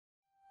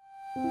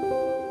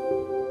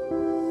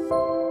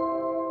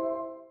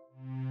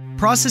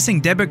Processing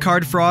debit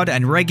card fraud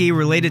and Reg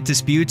E-related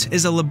disputes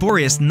is a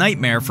laborious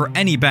nightmare for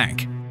any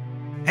bank.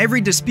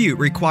 Every dispute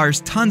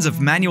requires tons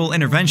of manual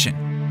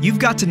intervention. You've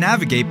got to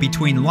navigate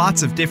between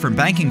lots of different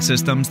banking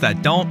systems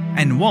that don't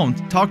and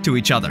won't talk to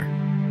each other.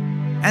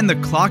 And the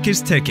clock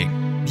is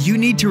ticking. You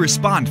need to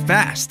respond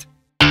fast.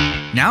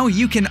 Now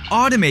you can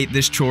automate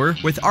this chore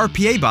with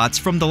RPA bots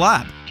from the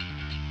lab.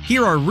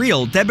 Here are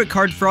real debit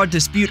card fraud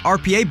dispute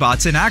RPA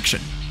bots in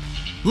action.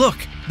 Look,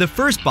 the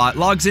first bot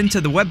logs into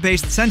the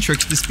web-based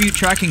Centrix dispute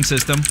tracking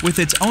system with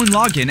its own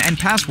login and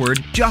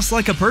password just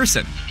like a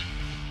person.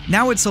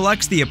 Now it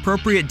selects the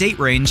appropriate date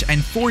range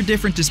and 4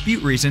 different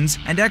dispute reasons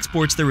and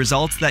exports the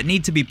results that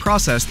need to be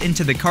processed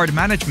into the card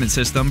management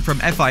system from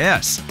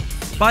FIS.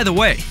 By the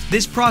way,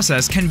 this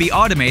process can be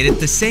automated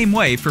the same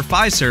way for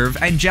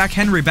Fiserv and Jack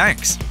Henry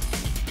banks.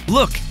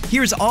 Look,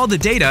 here's all the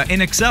data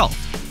in Excel.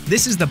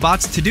 This is the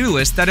bot's to-do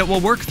list that it will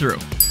work through.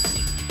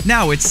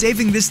 Now it's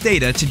saving this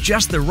data to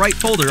just the right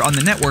folder on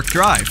the network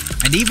drive,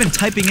 and even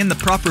typing in the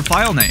proper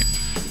file name.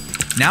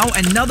 Now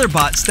another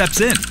bot steps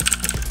in.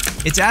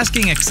 It's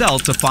asking Excel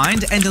to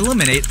find and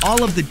eliminate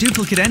all of the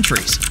duplicate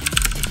entries.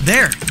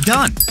 There,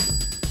 done!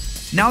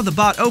 Now the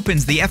bot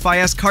opens the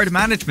FIS card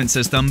management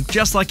system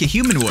just like a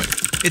human would.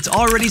 It's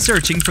already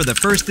searching for the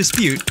first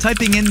dispute,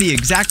 typing in the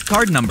exact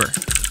card number.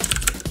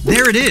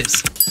 There it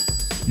is!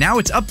 Now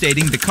it's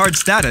updating the card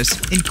status,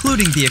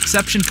 including the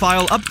exception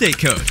file update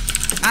code.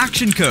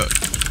 Action code.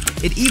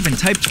 It even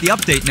typed the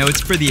update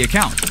notes for the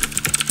account.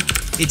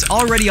 It's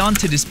already on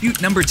to dispute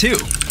number 2.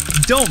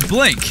 Don't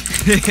blink!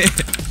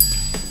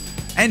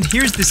 And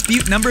here's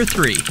dispute number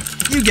 3.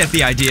 You get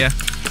the idea.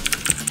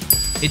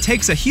 It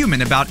takes a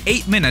human about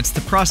 8 minutes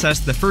to process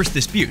the first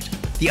dispute.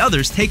 The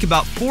others take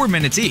about 4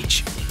 minutes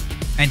each.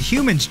 And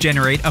humans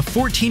generate a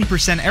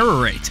 14% error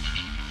rate.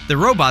 The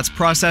robots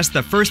process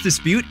the first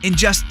dispute in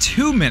just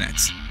 2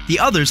 minutes. The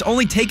others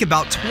only take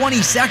about 20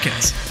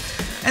 seconds.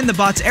 And the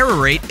bot's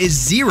error rate is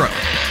 0.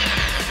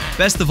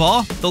 Best of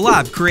all, the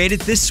lab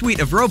created this suite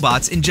of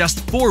robots in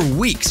just 4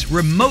 weeks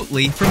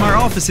remotely from our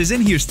offices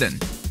in Houston.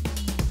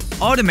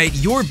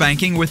 Automate your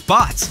banking with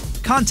bots.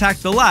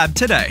 Contact the lab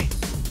today.